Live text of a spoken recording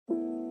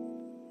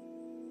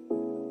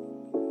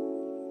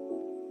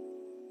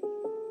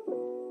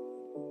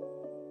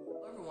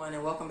everyone,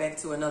 and welcome back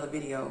to another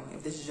video.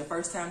 If this is your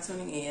first time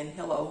tuning in,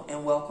 hello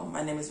and welcome.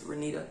 My name is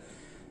Renita.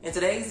 In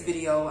today's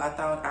video, I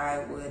thought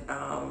I would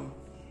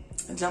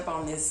jump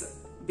on this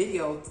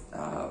video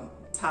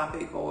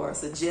topic or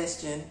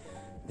suggestion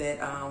that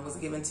was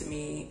given to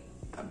me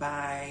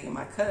by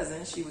my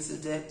cousin. She was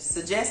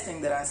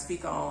suggesting that I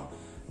speak on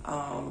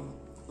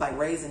like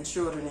raising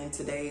children in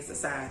today's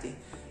society,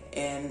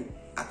 and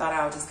I thought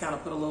I would just kind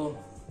of put a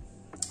little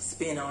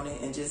spin on it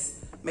and just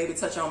maybe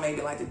touch on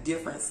maybe like the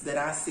difference that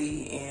I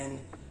see in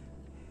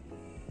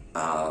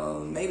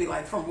maybe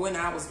like from when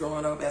I was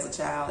growing up as a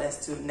child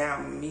as to now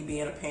me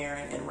being a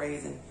parent and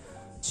raising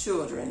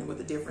children, with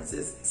the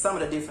differences, some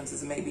of the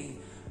differences maybe.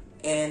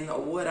 And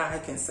what I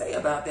can say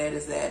about that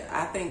is that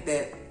I think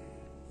that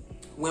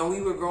when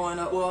we were growing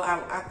up, well,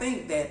 I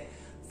think that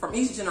from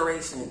each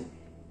generation,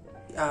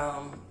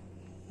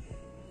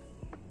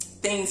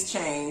 things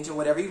change or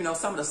whatever, even though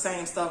some of the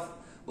same stuff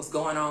was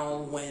going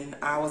on when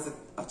I was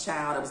a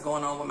child, it was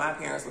going on when my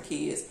parents were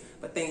kids,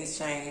 but things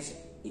change,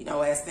 you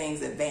know, as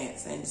things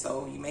advance. And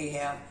so you may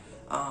have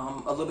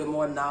a little bit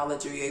more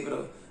knowledge, or you're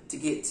able to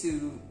get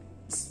to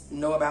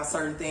know about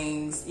certain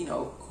things, you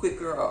know,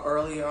 quicker or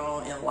earlier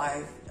on in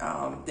life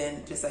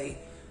than just say,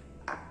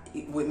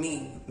 with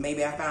me,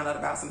 maybe I found out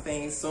about some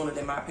things sooner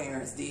than my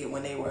parents did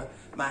when they were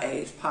my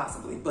age,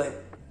 possibly.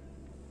 But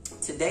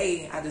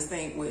today, I just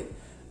think with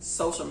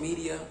social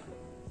media,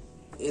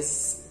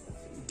 it's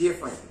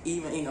different,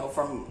 even, you know,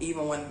 from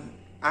even when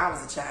I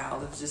was a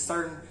child. It was just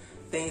certain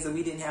things that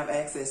we didn't have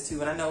access to.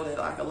 And I know that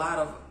like a lot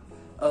of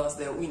us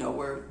that, you know,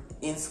 were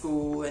in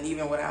school, and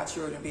even with our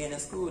children being in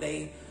school,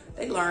 they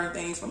learn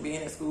things from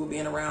being in school,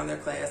 being around their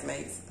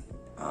classmates.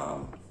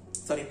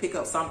 So they pick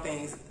up some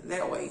things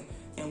that way,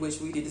 in which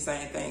we did the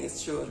same thing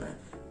as children.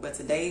 But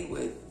today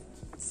with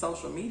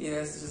social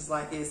media, it's just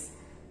like it's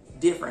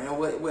different. And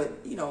what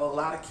you know, a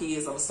lot of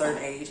kids of a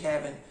certain age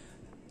having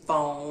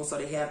phones, so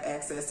they have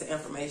access to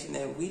information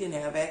that we didn't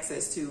have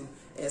access to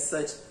at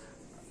such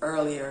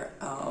earlier,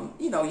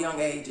 you know, young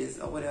ages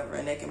or whatever.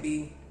 And that can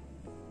be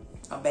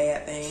a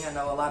bad thing. I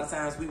know a lot of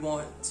times we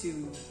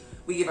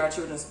give our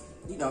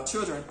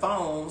children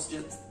phones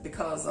just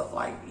because of,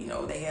 like, you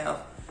know, they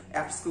have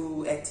after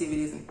school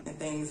activities and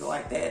things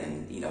like that,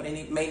 and you know,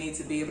 they may need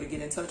to be able to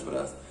get in touch with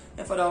us,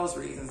 and for those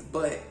reasons.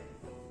 But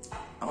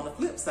on the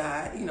flip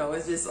side, you know,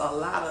 it's just a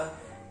lot of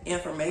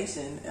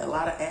information, a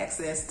lot of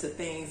access to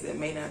things that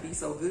may not be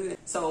so good.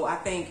 So I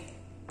think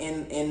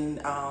in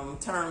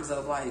terms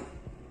of like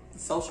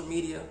social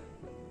media,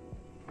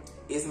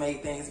 it's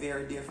made things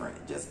very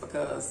different, just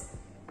because,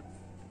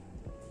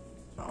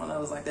 I don't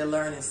know, it's like they're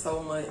learning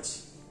so much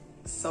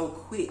so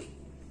quick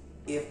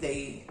if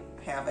they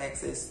have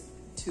access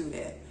to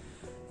that.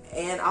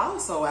 And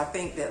also I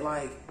think that,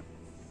 like,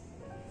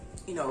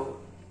 you know,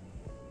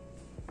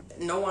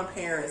 no one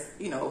parents,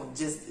 you know,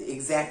 just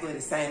exactly the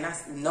same. Not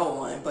no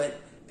one,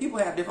 but people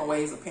have different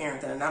ways of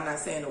parenting. And I'm not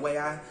saying the way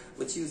I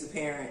would choose a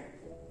parent,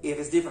 if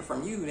it's different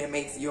from you, that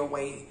makes your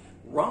way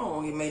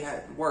wrong. It may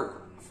not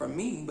work for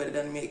me, but it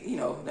doesn't make, you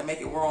know, that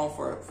make it wrong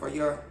for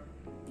your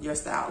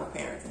style of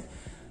parenting.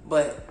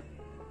 But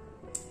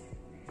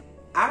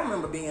I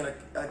remember being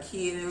a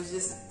kid, and it was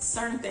just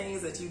certain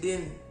things that you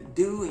didn't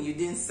do and you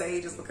didn't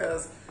say just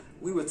because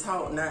we were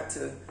taught not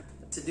to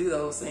do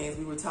those things.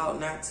 We were taught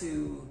not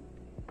to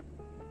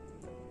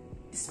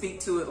speak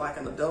to it like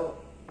an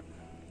adult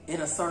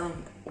in a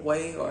certain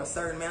way or a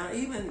certain manner.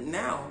 Even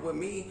now with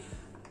me,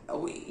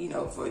 you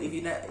know, if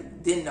you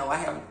didn't know, I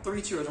have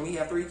 3 children. We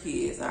have 3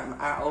 kids.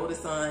 Our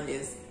oldest son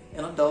is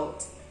an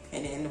adult,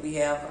 and then we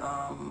have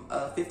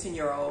a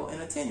 15-year-old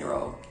and a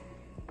 10-year-old.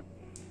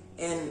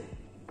 And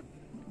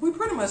we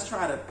pretty much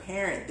try to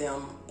parent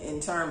them in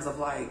terms of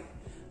like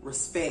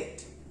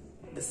respect,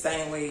 the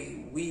same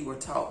way we were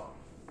taught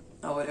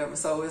or whatever.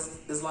 So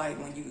it's like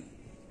when you,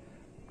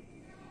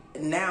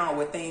 now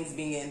with things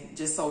being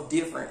just so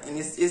different, and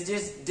it's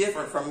just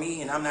different from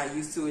me, and I'm not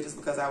used to it just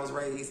because I was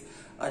raised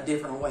a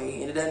different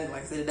way. And it doesn't,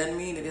 like I said, it doesn't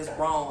mean that it's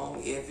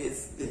wrong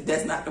if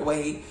that's not the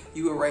way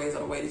you were raised or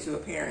the way that you were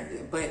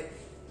parented. But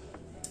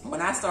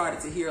when I started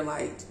to hear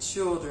like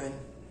children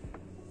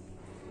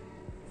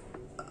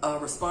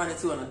responding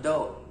to an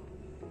adult,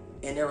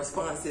 and their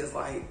response is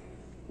like,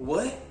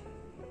 what?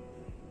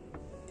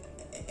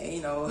 And,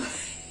 you know,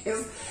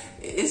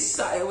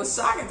 it was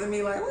shocking to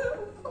me, like,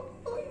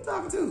 who are you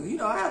talking to? You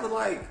know, I have to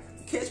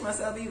like catch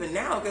myself even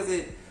now, because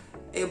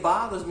it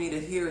bothers me to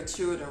hear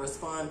children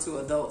respond to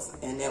adults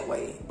in that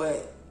way.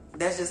 But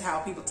that's just how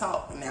people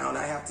talk now, and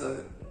I have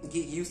to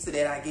get used to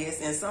that, I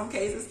guess. In some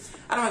cases,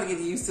 I don't have to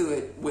get used to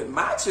it with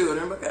my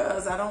children,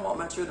 because I don't want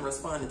my children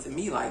responding to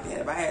me like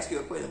that. If I ask you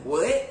a question,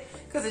 what?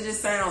 Because it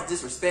just sounds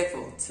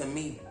disrespectful to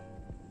me.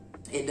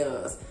 It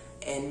does.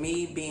 And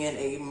me being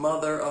a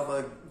mother of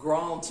a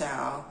grown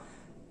child,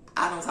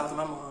 I don't talk to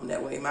my mom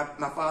that way. My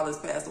father's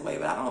passed away,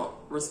 but I don't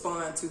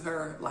respond to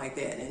her like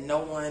that. And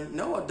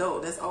no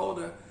adult that's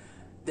older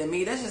than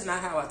me, that's just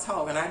not how I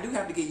talk. And I do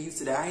have to get used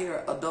to that. I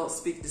hear adults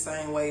speak the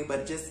same way,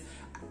 but just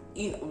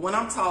you know, when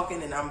I'm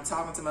talking and I'm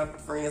talking to my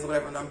friends or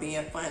whatever, and I'm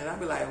being funny, and I'll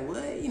be like,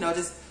 what? You know,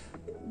 just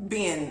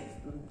being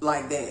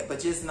like that. But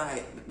just not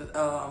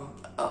an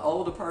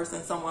older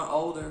person, someone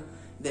older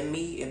than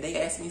me, if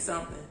they ask me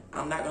something,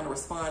 I'm not going to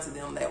respond to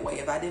them that way.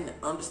 If I didn't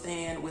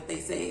understand what they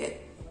said,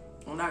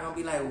 I'm not going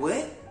to be like,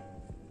 what?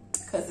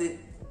 Because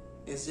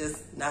it's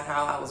just not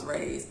how I was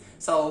raised.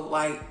 So,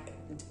 like,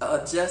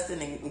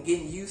 adjusting and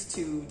getting used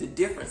to the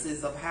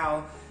differences of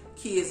how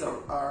kids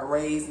are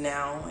raised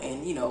now,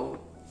 and, you know,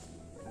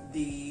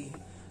 the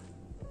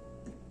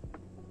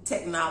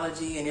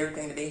technology and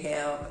everything that they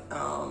have,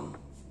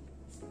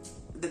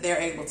 that they're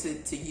able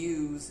to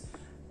use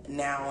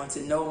now, and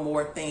to know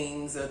more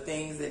things, or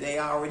things that they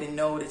already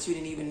know that you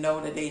didn't even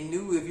know that they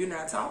knew if you're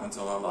not talking to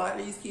them. A lot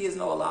of these kids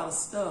know a lot of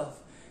stuff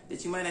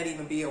that you might not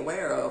even be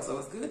aware of. So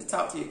it's good to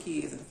talk to your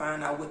kids and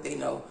find out what they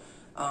know.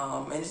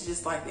 And it's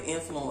just like the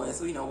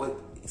influence, you know,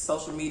 with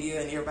social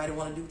media, and everybody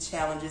want to do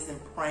challenges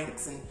and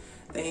pranks and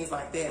things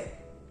like that.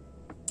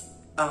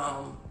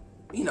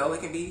 You know,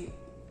 it can be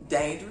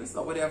dangerous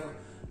or whatever.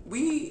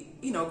 We,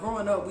 you know,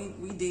 growing up,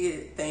 we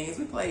did things.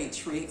 We played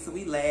tricks, and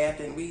we laughed,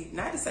 and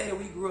not to say that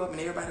we grew up and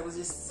everybody was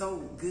just so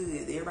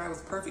good. Everybody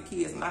was perfect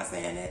kids. I'm not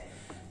saying that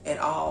at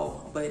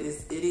all, but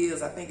it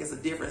is, I think it's a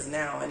difference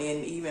now. And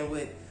then even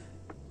with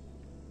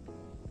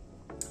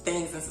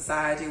things in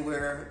society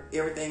where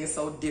everything is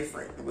so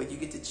different, where you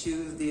get to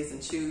choose this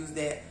and choose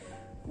that.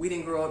 We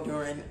didn't grow up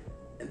during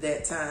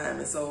that time,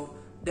 and so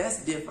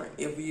that's different.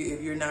 If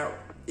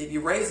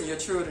you're raising your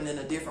children in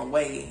a different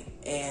way,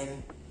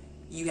 and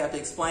you have to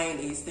explain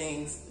these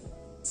things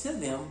to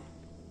them,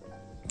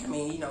 I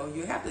mean, you know,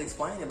 you have to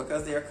explain it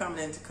because they're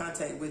coming into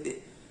contact with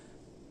it,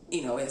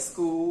 you know, at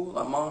school,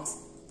 amongst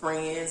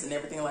friends and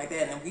everything like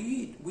that. And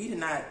we did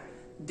not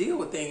deal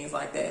with things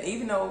like that,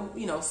 even though,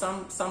 you know,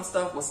 some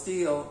stuff was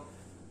still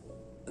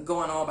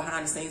going on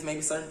behind the scenes,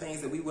 maybe certain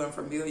things that we weren't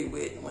familiar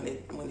with when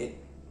it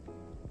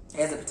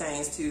as it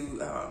pertains to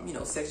you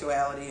know,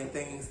 sexuality and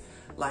things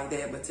like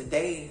that. But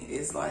today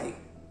it's like,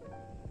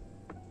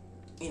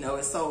 you know,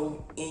 it's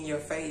so in your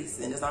face,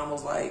 and it's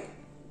almost like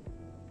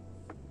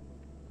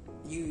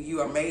you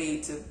are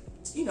made to,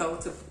 you know,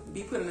 to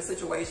be put in a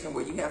situation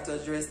where you have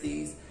to address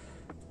these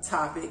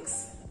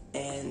topics,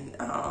 and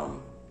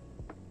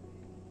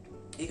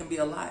it can be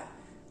a lot.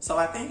 So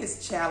I think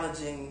it's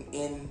challenging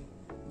in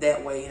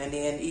that way. And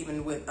then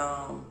even with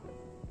I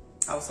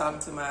was talking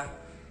to my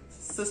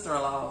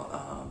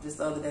sister-in-law just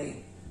the other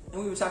day,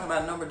 and we were talking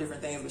about a number of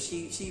different things, but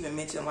she even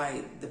mentioned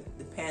like the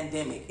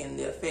pandemic and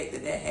the effect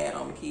that had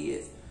on the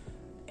kids.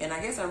 And I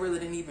guess I really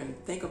didn't even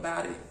think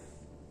about it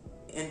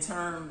in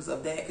terms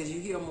of that, because you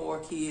hear more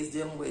kids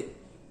dealing with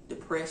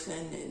depression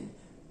and,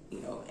 you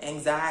know,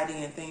 anxiety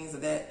and things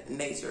of that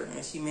nature.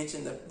 And she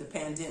mentioned the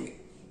pandemic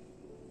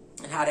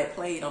and how that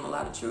played on a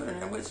lot of children,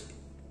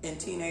 and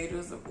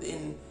teenagers.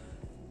 And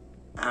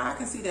I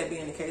can see that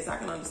being the case. I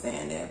can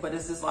understand that. But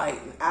it's just like,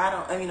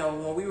 you know,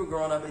 when we were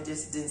growing up, it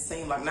just didn't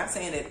seem like, not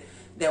saying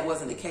that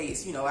wasn't the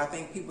case. You know, I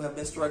think people have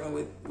been struggling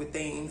with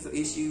things,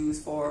 issues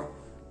for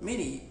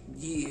many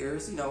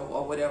years, you know,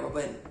 or whatever.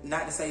 But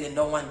not to say that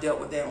no one dealt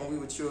with that when we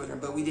were children,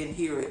 but we didn't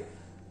hear it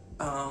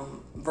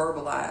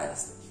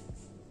verbalized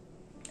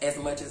as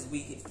much as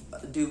we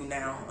do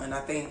now. And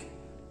I think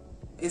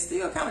it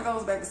still kind of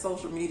goes back to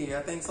social media.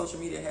 I think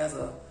social media has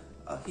a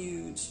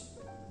huge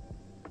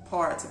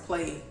part to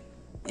play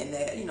in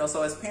that, you know.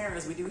 So as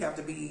parents, we do have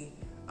to be,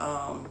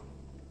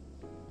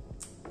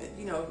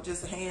 you know,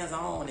 just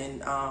hands-on,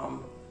 and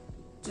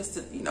just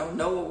to, you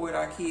know what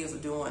our kids are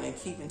doing, and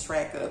keeping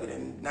track of it,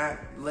 and not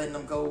letting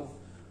them go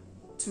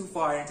too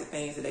far into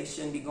things that they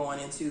shouldn't be going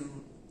into,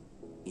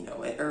 you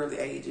know, at early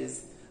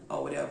ages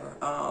or whatever.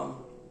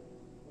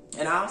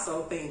 And I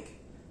also think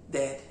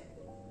that,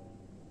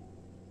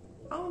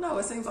 I don't know,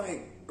 it seems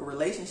like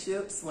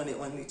relationships, when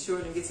the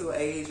children get to an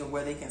age of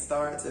where they can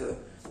start to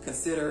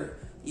consider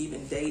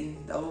even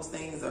dating, those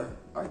things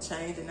are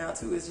changing now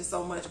too. It's just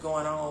so much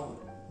going on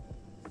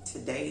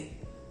today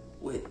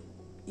with,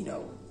 you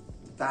know,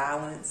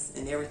 violence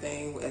and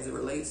everything as it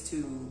relates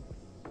to,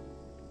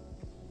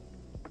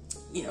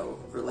 you know,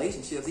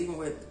 relationships, even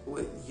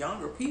with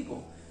younger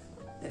people,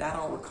 that I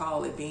don't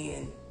recall it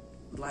being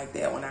like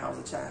that when I was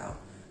a child.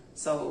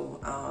 So,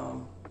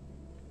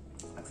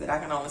 like I said, I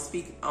can only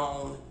speak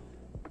on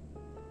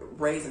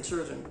raising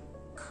children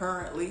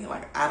currently.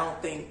 Like, I don't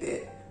think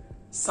that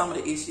some of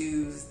the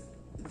issues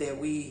that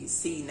we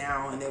see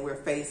now and that we're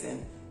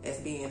facing as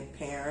being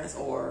parents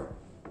or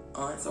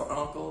aunts or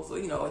uncles, or,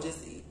 you know,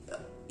 just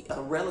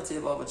a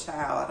relative of a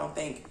child, I don't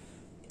think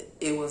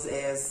it was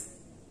as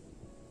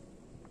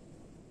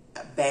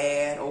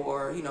bad,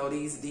 or, you know,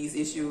 these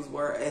issues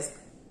were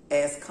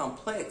as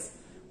complex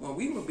when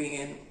we were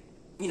being,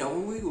 you know,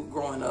 when we were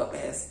growing up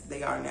as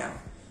they are now.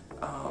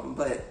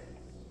 But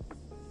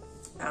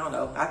I don't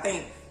know. I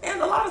think,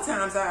 and a lot of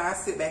times I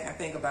sit back and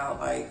think about,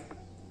 like,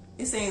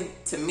 it seems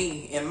to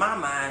me, in my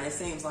mind, it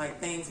seems like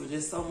things were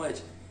just so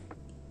much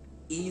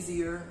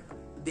easier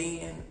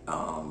then.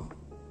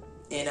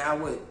 And I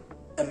would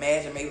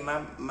imagine maybe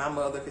my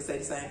mother could say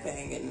the same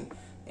thing,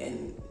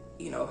 and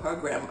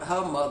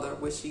her mother,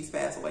 which she's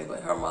passed away,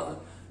 but her mother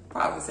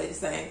probably said the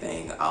same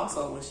thing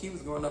also. When she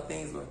was growing up,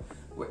 things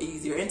were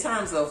easier in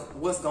terms of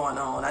what's going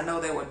on. I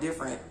know there were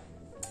different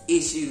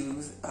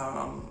issues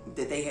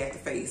that they had to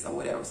face or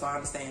whatever, so I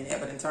understand that.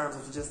 But in terms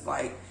of just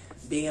like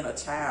being a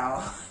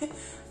child,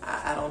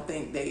 I don't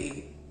think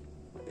they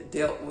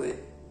dealt with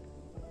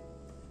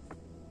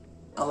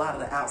a lot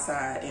of the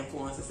outside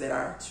influences that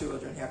our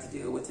children have to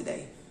deal with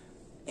today.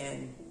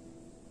 And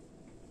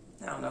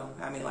I don't know.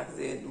 I mean, like I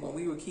said, when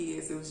we were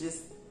kids, it was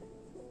just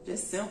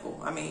simple.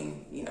 I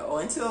mean,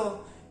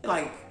 until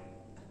like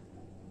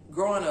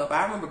growing up,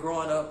 I remember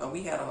growing up and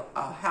we had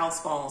a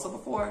house phone. So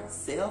before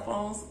cell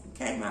phones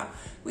came out,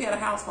 we had a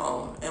house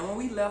phone. And when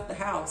we left the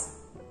house,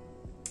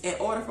 in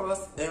order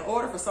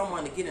for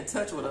someone to get in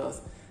touch with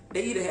us,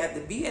 they either had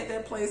to be at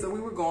that place that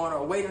we were going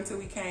or wait until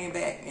we came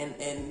back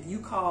and you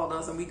called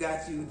us and we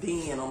got you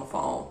then on the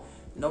phone.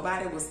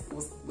 Nobody was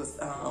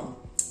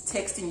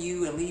texting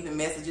you and leaving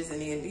messages,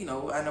 and then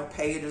I know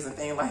pagers and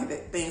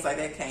things like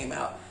that came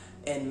out,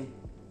 and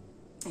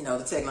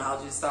the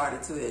technology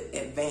started to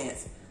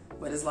advance.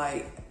 But it's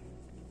like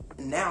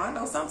now I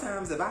know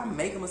sometimes if I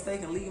make a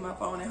mistake and leave my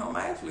phone at home,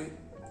 I actually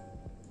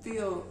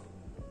feel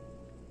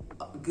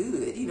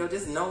good,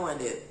 just knowing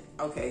that,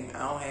 okay, I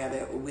don't have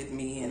that with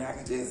me and I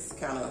can just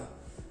kind of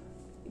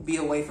be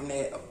away from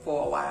that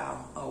for a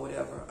while or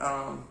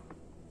whatever.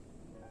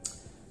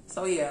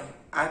 So yeah,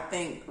 I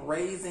think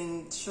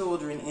raising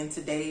children in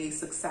today's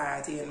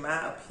society, in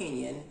my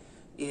opinion,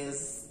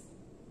 is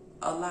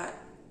a lot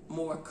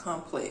more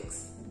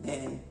complex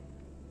than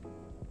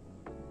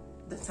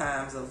the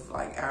times of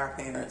like our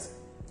parents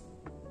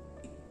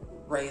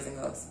raising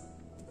us.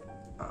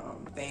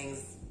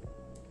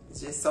 It's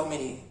just so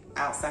many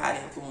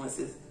outside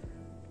influences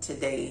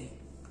today,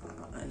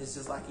 and it's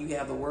just like you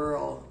have the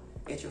world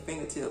at your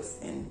fingertips,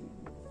 and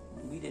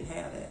we didn't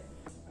have that.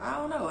 I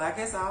don't know. I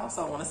guess I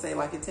also want to say,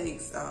 like, it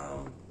takes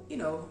a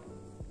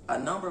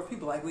number of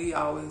people. Like we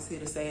always hear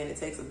the saying, it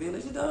takes a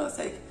village. It does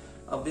take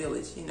a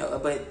village,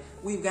 but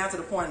we've got to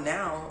the point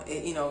now,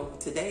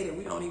 today, that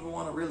we don't even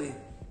want to really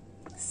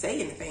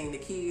say anything to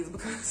kids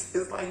because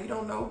it's like you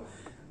don't know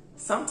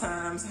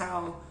sometimes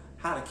how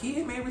the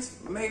kid may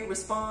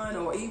respond,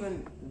 or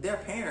even their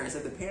parents.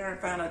 If the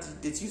parent found out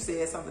that you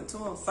said something to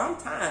them,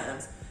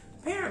 sometimes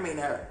the parent may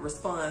not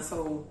respond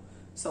so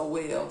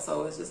well.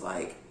 So it's just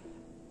like,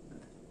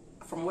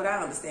 from what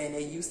I understand,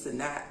 they used to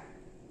not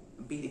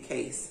be the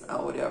case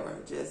or whatever,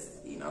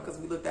 just because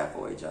we looked out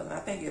for each other. And I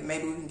think if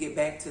maybe we can get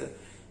back to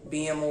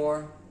being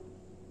more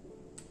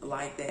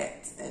like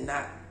that and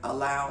not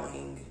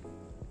allowing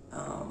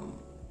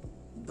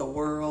the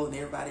world and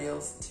everybody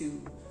else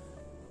to,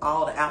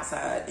 all the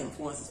outside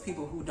influences,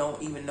 people who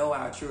don't even know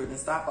our children,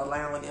 stop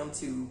allowing them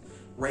to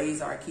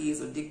raise our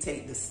kids or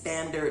dictate the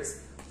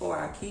standards for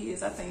our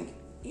kids. I think,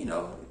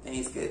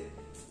 things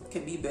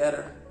could be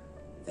better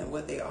than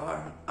what they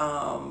are.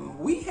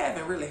 We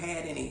haven't really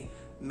had any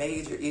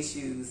major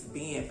issues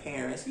being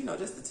parents,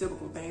 just the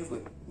typical things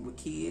with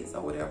kids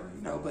or whatever,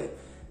 but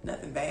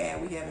nothing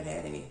bad. We haven't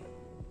had any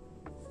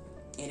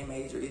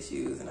major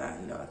issues, and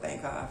I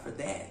thank God for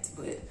that.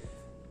 But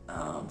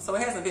so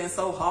it hasn't been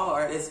so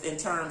hard as in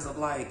terms of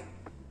like,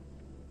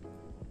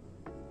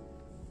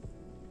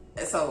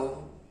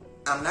 so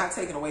I'm not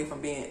taking away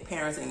from being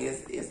parenting.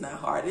 It's not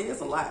hard. It is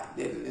a lot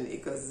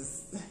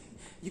because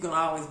you can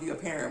always be a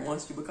parent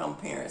once you become a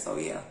parent. So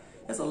yeah,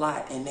 there's a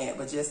lot in that.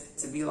 But just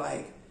to be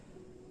like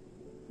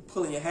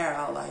pulling your hair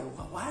out, like,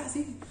 well, why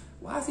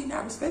is he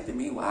not respecting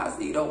me? Why is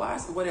he,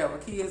 whatever.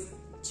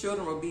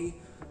 Children will be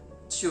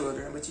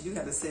children, but you do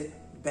have to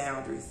set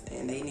boundaries,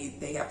 and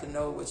they have to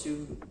know what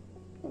you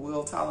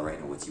will tolerate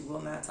and what you will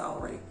not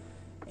tolerate.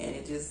 And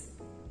it just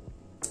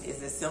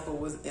is as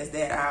simple as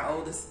that. Our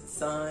oldest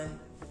son,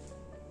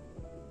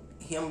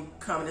 him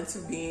coming into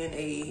being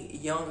a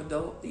young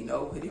adult,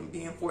 with him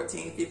being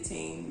 14,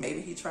 15, maybe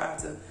he tried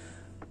to,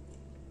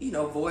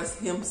 voice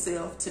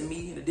himself to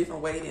me in a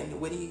different way than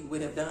what he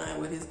would have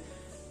done with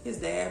his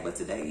dad. But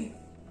today,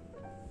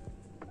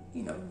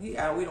 we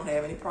don't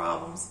have any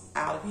problems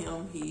out of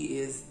him. He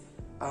is,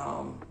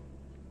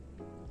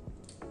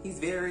 he's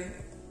very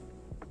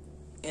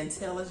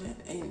intelligent,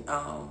 and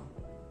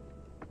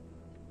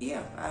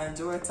yeah, I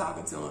enjoy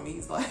talking to him.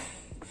 He's like,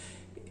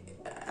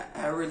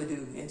 I really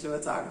do enjoy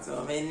talking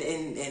to him,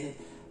 and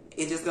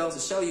it just goes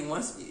to show you,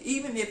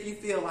 even if you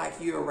feel like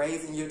you're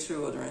raising your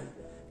children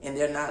and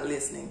they're not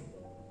listening,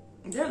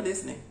 they're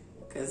listening,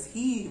 because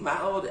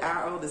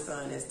our oldest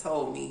son has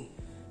told me,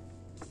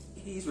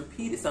 he's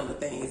repeated some of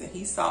the things, and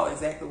he saw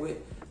exactly what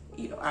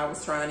I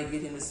was trying to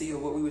get him to see, or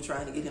what we were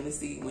trying to get him to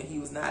see when he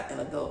was not an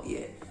adult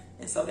yet.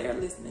 And so they're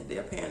listening,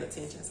 they're paying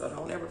attention. So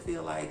don't ever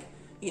feel like,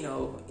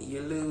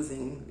 you're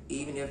losing,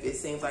 even if it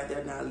seems like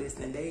they're not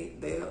listening.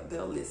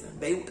 They'll listen.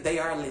 They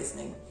are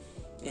listening.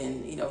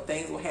 And,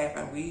 things will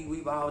happen.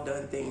 We've all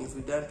done things.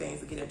 We've done things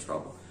to get in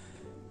trouble.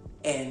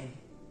 And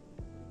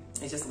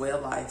it's just way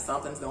of life.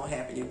 Something's going to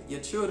happen. Your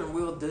children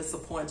will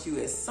disappoint you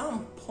at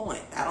some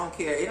point. I don't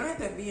care. It don't have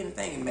to be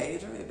anything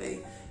major. If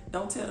they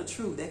don't tell the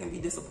truth, they can be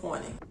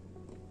disappointing.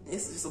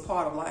 it's just a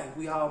part of life.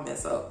 We all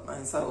mess up.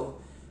 And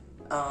so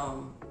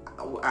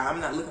I'm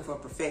not looking for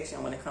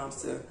perfection when it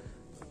comes to,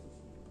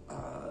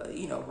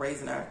 you know,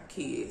 raising our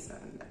kids.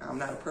 I'm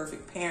not a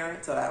perfect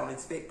parent, so I don't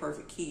expect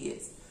perfect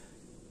kids.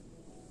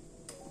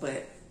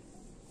 But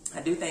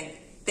I do think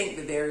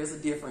that there is a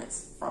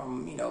difference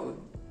from, you know,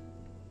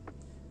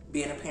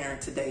 being a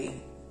parent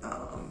today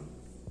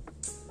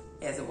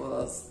as it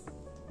was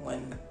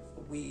when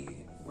we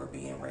were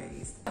being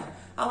raised.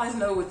 I'd like to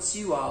know what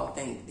you all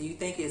think. Do you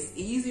think it's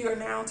easier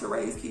now to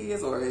raise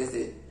kids, or is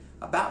it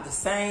about the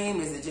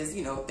same? Is it just,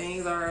 you know,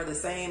 things are the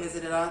same as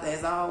it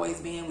has always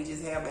been? We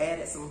just have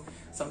added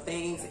some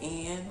things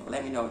in.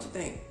 Let me know what you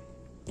think.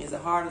 Is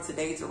it harder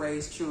today to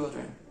raise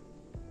children?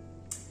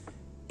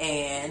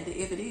 And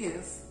if it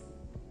is,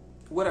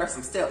 what are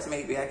some steps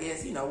maybe? I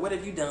guess, you know, what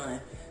have you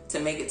done to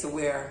make it to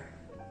where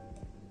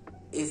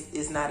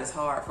it's not as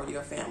hard for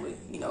your family,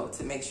 you know,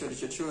 to make sure that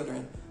your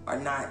children are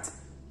not,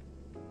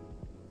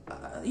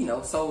 you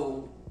know,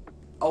 so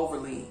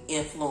overly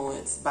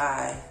influenced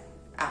by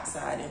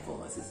outside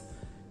influences.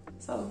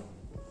 So,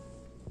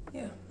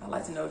 yeah, I'd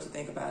like to know what you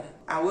think about it.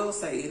 I will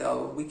say,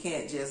 though, we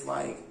can't just,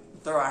 like,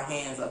 throw our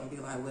hands up and be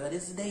like, well,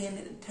 this is the day and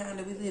the time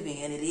that we live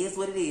in. It is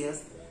what it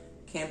is.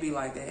 Can't be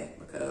like that,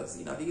 because,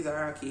 you know, these are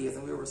our kids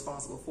and we're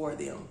responsible for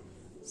them.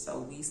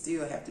 So we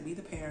still have to be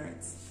the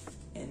parents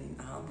and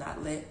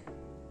not let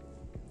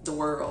the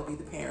world be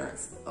the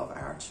parents of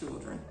our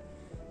children.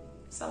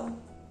 So,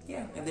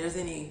 yeah, if there's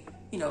any,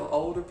 you know,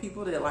 older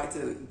people that like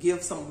to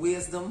give some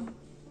wisdom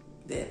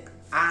that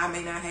I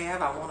may not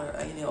have, I want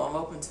to, you know, I'm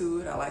open to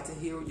it. I like to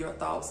hear your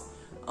thoughts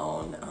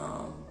on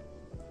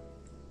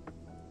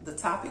the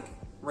topic,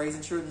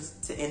 raising children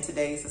in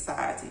today's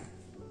society.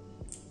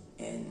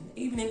 And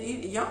even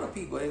in younger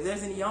people, if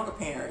there's any younger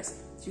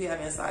parents that you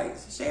have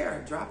insights,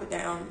 share, drop it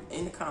down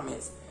in the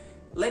comments.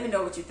 Let me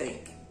know what you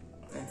think.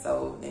 And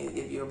so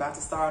if you're about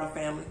to start a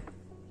family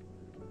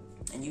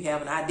and you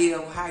have an idea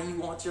of how you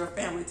want your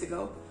family to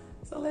go,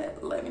 so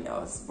let me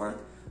know. It's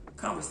worth a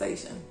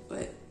conversation.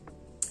 But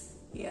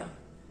yeah,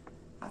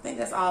 I think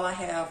that's all I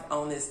have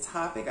on this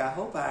topic. I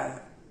hope I,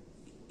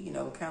 you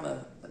know, kind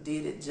of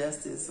did it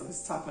justice. I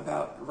was talking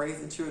about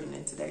raising children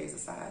in today's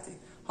society.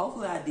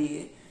 Hopefully I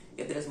did.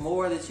 If there's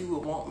more that you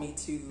would want me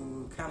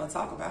to kind of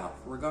talk about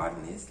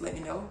regarding this, let me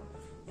know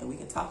and we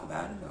can talk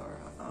about it,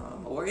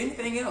 or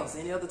anything else,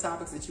 any other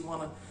topics that you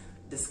want to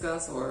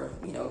discuss, or,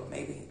 you know,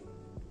 maybe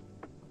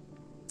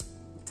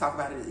talk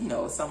about it, you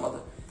know, some other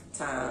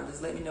time.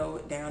 Just let me know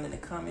it down in the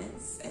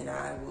comments, and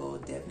I will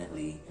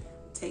definitely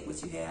take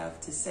what you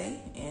have to say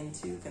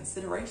into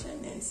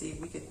consideration and see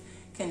if we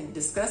can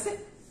discuss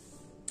it.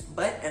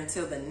 But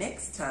until the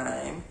next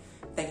time,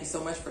 thank you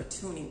so much for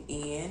tuning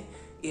in.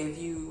 If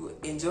you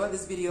enjoyed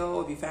this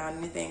video, if you found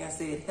anything I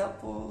said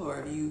helpful,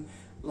 or if you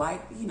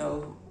like, you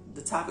know,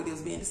 the topic that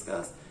was being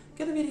discussed,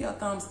 give the video a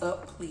thumbs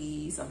up,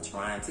 please. I'm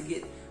trying to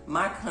get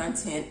my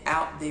content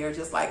out there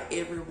just like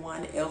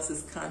everyone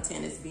else's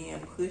content is being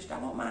pushed. I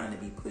want mine to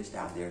be pushed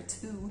out there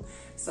too.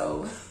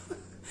 So,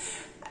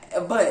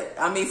 but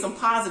I mean, some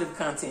positive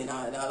content.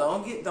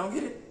 Don't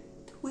get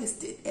it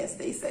twisted, as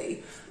they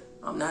say.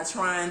 I'm not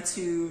trying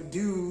to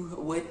do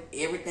what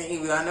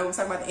everything, I know we're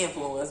talking about the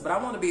influence, but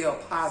I want to be a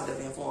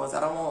positive influence. I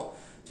don't want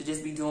to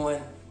just be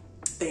doing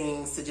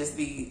things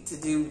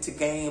to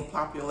gain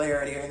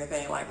popularity or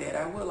anything like that.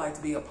 I would like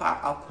to be a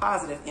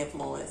positive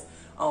influence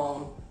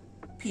on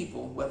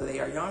people, whether they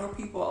are younger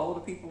people,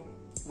 older people,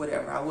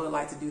 whatever. I would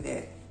like to do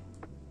that.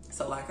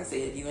 So like I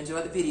said, if you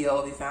enjoyed the video,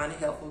 if you found it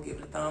helpful, give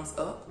it a thumbs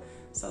up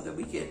so that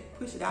we can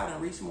push it out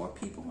and reach more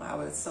people. I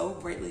would so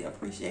greatly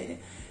appreciate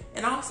it.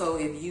 And also,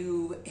 if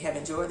you have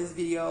enjoyed this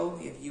video,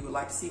 if you would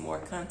like to see more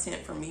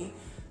content from me,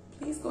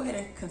 please go ahead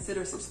and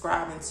consider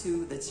subscribing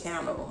to the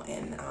channel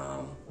and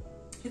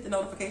hit the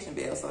notification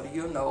bell so that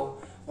you'll know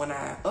when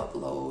I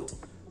upload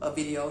a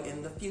video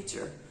in the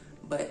future.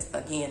 But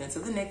again,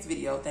 until the next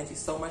video, thank you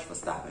so much for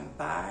stopping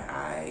by.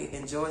 I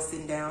enjoy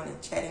sitting down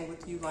and chatting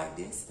with you like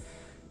this,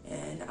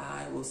 and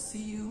I will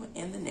see you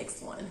in the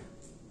next one.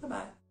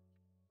 Bye-bye.